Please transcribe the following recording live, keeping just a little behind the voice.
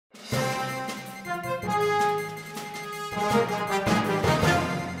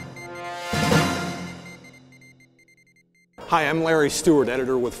Hi, I'm Larry Stewart,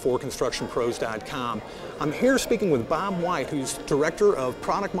 editor with ForConstructionPros.com. I'm here speaking with Bob White, who's Director of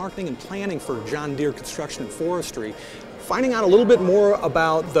Product Marketing and Planning for John Deere Construction and Forestry, finding out a little bit more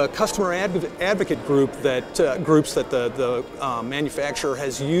about the customer advocate groups that the manufacturer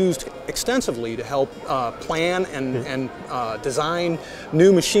has used extensively to help plan and design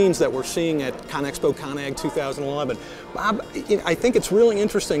new machines that we're seeing at ConExpo ConAg 2011. Bob, I think it's really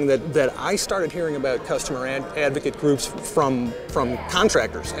interesting that I started hearing about customer advocate groups from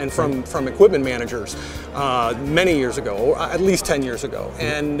contractors and from equipment managers many years ago, or at least 10 years ago.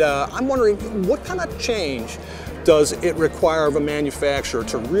 And I'm wondering, what kind of change does it require of a manufacturer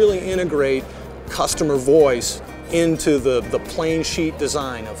to really integrate customer voice into the plain sheet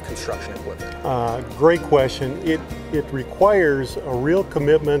design of construction equipment? Great question. It requires a real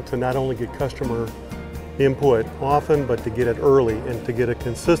commitment to not only get customer input often, but to get it early and to get it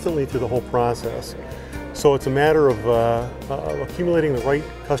consistently through the whole process. So it's a matter of accumulating the right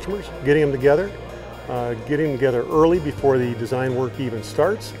customers, getting them together early before the design work even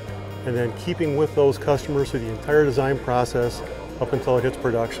starts, and then keeping with those customers through the entire design process up until it hits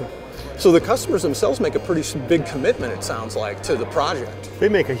production. So the customers themselves make a pretty big commitment, it sounds like, to the project. They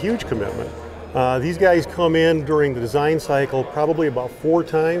make a huge commitment. These guys come in during the design cycle probably about 4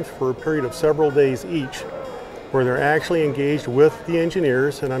 times for a period of several days each, where they're actually engaged with the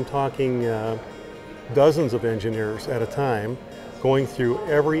engineers, and I'm talking dozens of engineers at a time, going through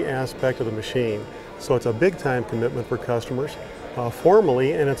every aspect of the machine. So it's a big time commitment for customers.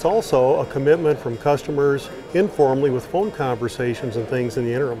 Formally, and it's also a commitment from customers informally with phone conversations and things in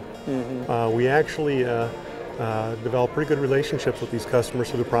the interim. Mm-hmm. We actually develop pretty good relationships with these customers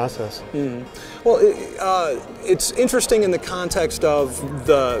through the process. Mm-hmm. Well, it's interesting in the context of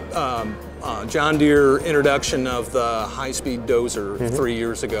the John Deere introduction of the high-speed dozer 3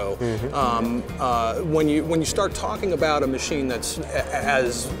 years ago. Mm-hmm. When you start talking about a machine that's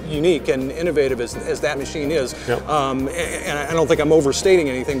as unique and innovative as that machine is, yep. And I don't think I'm overstating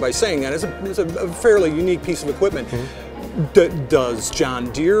anything by saying that, it's a fairly unique piece of equipment. Mm-hmm. Does John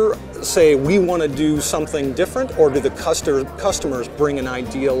Deere say we want to do something different, or do the customers bring an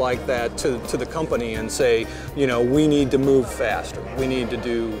idea like that to the company and say, you know, we need to move faster, we need to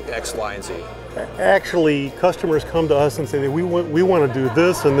do X, Y, and Z? Actually, customers come to us and say that we want to do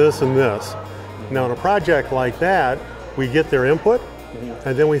this and this and this. Now, in a project like that, we get their input,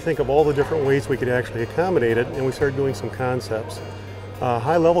 and then we think of all the different ways we could actually accommodate it, and we start doing some concepts.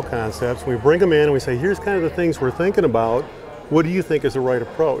 High-level concepts. We bring them in and we say, here's kind of the things we're thinking about. What do you think is the right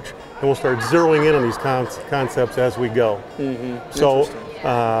approach? And we'll start zeroing in on these concepts as we go. Mm-hmm. So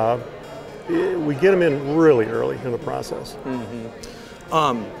we get them in really early in the process.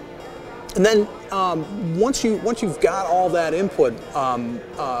 Mm-hmm. And then once you've got all that input,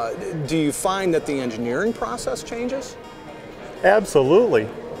 do you find that the engineering process changes? Absolutely.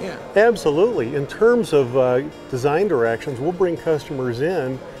 Yeah. Absolutely. In terms of design directions, we'll bring customers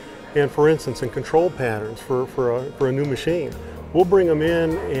in, and for instance, in control patterns for a new machine, we'll bring them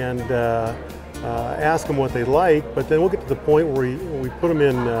in and ask them what they like, but then we'll get to the point where we put them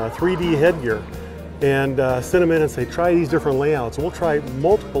in 3D headgear and send them in and say, try these different layouts. And we'll try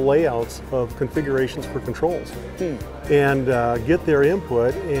multiple layouts of configurations for controls and get their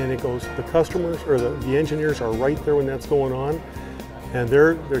input, and it goes, the customers or the engineers are right there when that's going on. And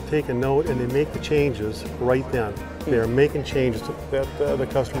they're taking note, and they make the changes right then. They're making changes that the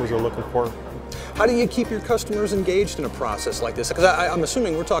customers are looking for. How do you keep your customers engaged in a process like this? Because I'm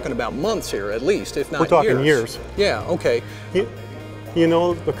assuming we're talking about months here, at least, if not years. We're talking years. Yeah, okay. You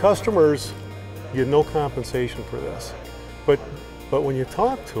know, the customers get no compensation for this. But when you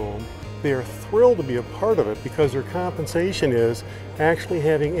talk to them, they are thrilled to be a part of it, because their compensation is actually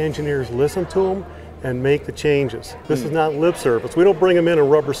having engineers listen to them and make the changes. This is not lip service. We don't bring them in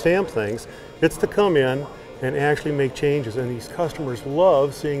and rubber stamp things. It's to come in and actually make changes, and these customers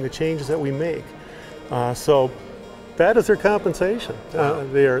love seeing the changes that we make. So that is their compensation.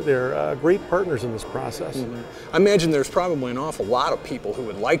 They're great partners in this process. I imagine there's probably an awful lot of people who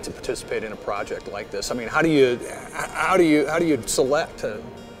would like to participate in a project like this. I mean, how do you select?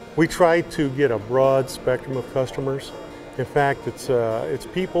 We try to get a broad spectrum of customers. In fact, it's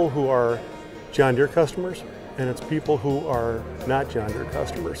people who are John Deere customers, and it's people who are not John Deere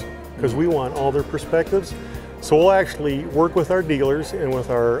customers, because we want all their perspectives. So we'll actually work with our dealers and with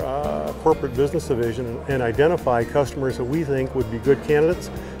our corporate business division and identify customers that we think would be good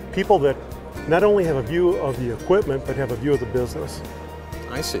candidates, people that not only have a view of the equipment, but have a view of the business.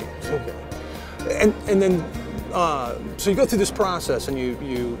 I see. Okay. And then so you go through this process, and you've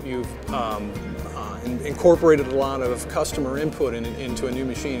incorporated a lot of customer input into a new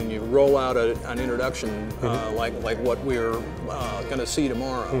machine, and you roll out an introduction like what we're going to see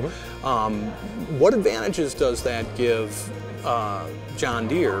tomorrow. What advantages does that give John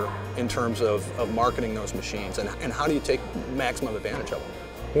Deere in terms of marketing those machines, and how do you take maximum advantage of them?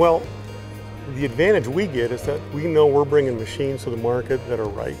 Well, the advantage we get is that we know we're bringing machines to the market that are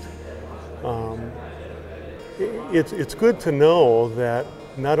right. It's good to know that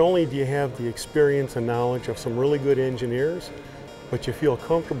not only do you have the experience and knowledge of some really good engineers, but you feel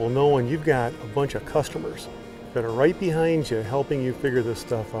comfortable knowing you've got a bunch of customers that are right behind you helping you figure this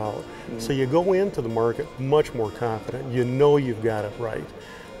stuff out. So you go into the market much more confident. You know you've got it right.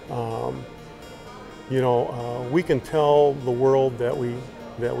 We can tell the world that we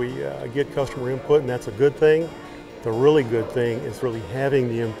get customer input, and that's a good thing. The really good thing is really having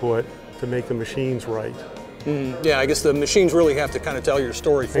the input to make the machines right. Yeah, I guess the machines really have to kind of tell your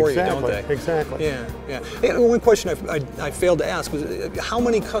story for you, don't they? Exactly. Yeah. And one question I failed to ask was, how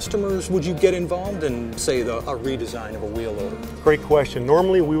many customers would you get involved in, say, a redesign of a wheel loader? Great question.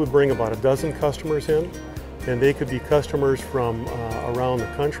 Normally we would bring about a dozen customers in, and they could be customers from around the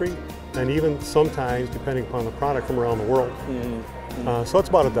country, and even sometimes, depending upon the product, from around the world. So it's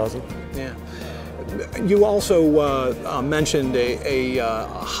about a dozen. Yeah. You also mentioned a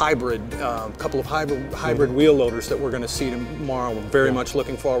hybrid, couple of hybrid wheel loaders that we're going to see tomorrow. We're very much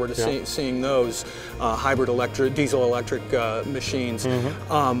looking forward to seeing those hybrid diesel electric machines.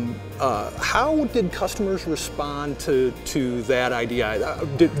 How did customers respond to that idea?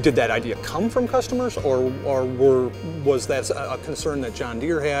 Did that idea come from customers, or was that a concern that John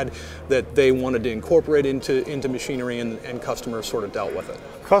Deere had that they wanted to incorporate into machinery, and customers sort of dealt with it?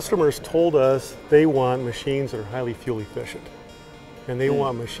 Customers told us they want machines that are highly fuel efficient, and they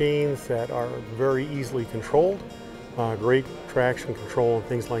want machines that are very easily controlled, great traction control and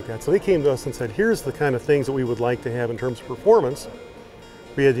things like that. So they came to us and said, here's the kind of things that we would like to have in terms of performance.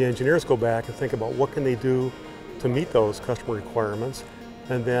 We had the engineers go back and think about what can they do to meet those customer requirements,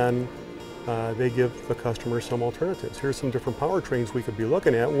 and then they give the customer some alternatives. Here's some different powertrains we could be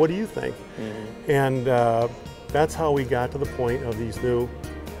looking at. What do you think? And that's how we got to the point of these new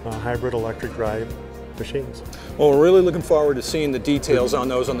hybrid electric drive machines. Well, we're really looking forward to seeing the details on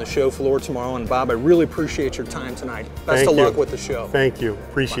those on the show floor tomorrow. And Bob, I really appreciate your time tonight. Best of luck with the show. Thank you.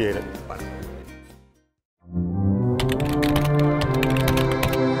 Appreciate it. Bye.